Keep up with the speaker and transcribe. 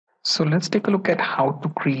So let's take a look at how to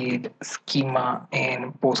create schema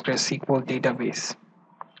in PostgreSQL database.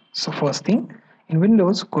 So first thing, in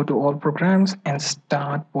Windows, go to all programs and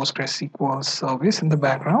start PostgreSQL service in the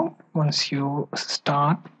background. Once you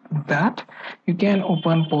start that, you can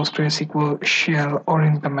open PostgreSQL shell or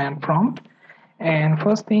in command prompt. And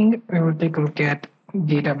first thing, we will take a look at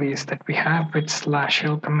database that we have with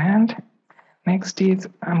 /shell command. Next is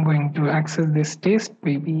I'm going to access this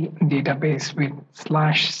test.pb database with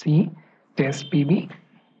 /c test.pb.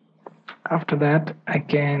 After that, I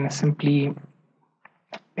can simply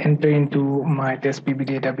enter into my test.pb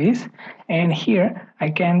database, and here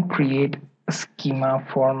I can create a schema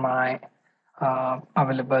for my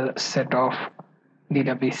available set of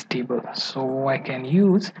database table. So I can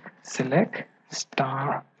use select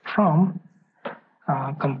star from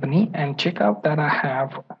company and check out that I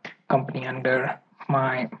have company under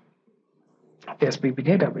my test.pb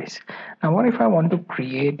database. Now what if I want to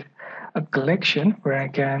create a collection where I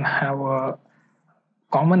can have a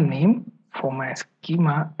common name for my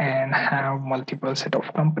schema and have multiple set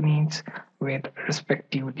of companies with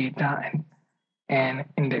respective data and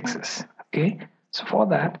indexes. Okay, so for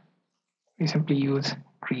that we simply use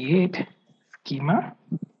create schema,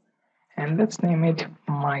 and let's name it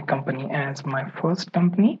my company as my first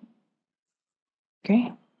company.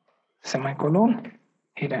 Okay, semicolon,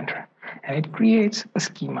 hit enter, and it creates a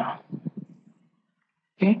schema.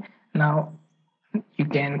 Okay, now you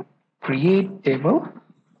can create table,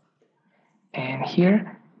 and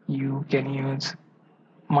here you can use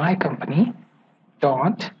my company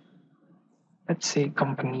dot, let's say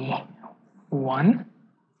company 1,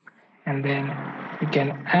 and then you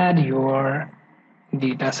can add your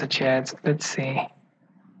data such as, let's say,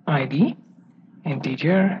 ID,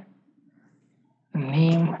 integer,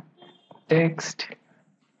 name, text,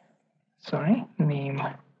 name,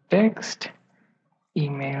 text,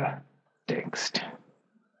 email, text.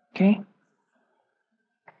 Okay,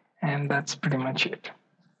 and that's pretty much it.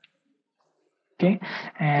 Okay,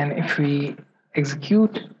 and if we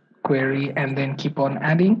execute query and then keep on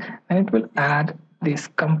adding, then it will add this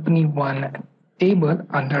company 1 table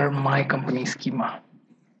under my company schema.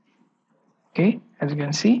 Okay, as you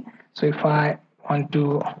can see, so if I want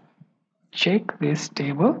to check this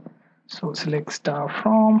table, so select star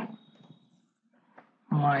from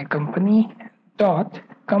my company dot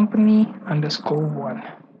company underscore 1,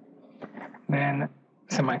 then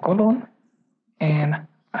semicolon, and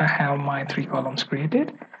I have my 3 columns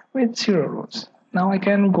created with 0 rows. Now I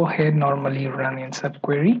can go ahead normally run insert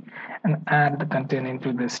query and add the content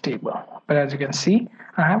into this table. But as you can see,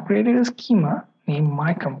 I have created a schema named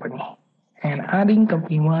my company and adding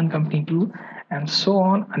company 1, company 2, and so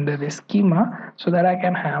on under this schema, so that I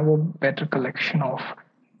can have a better collection of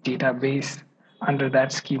database under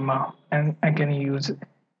that schema, and I can use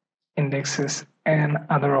indexes and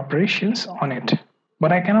other operations on it.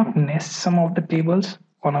 But I cannot nest some of the tables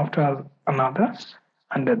one after another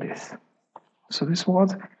under this. So this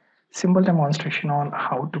was simple demonstration on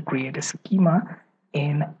how to create a schema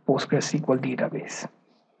in PostgreSQL database.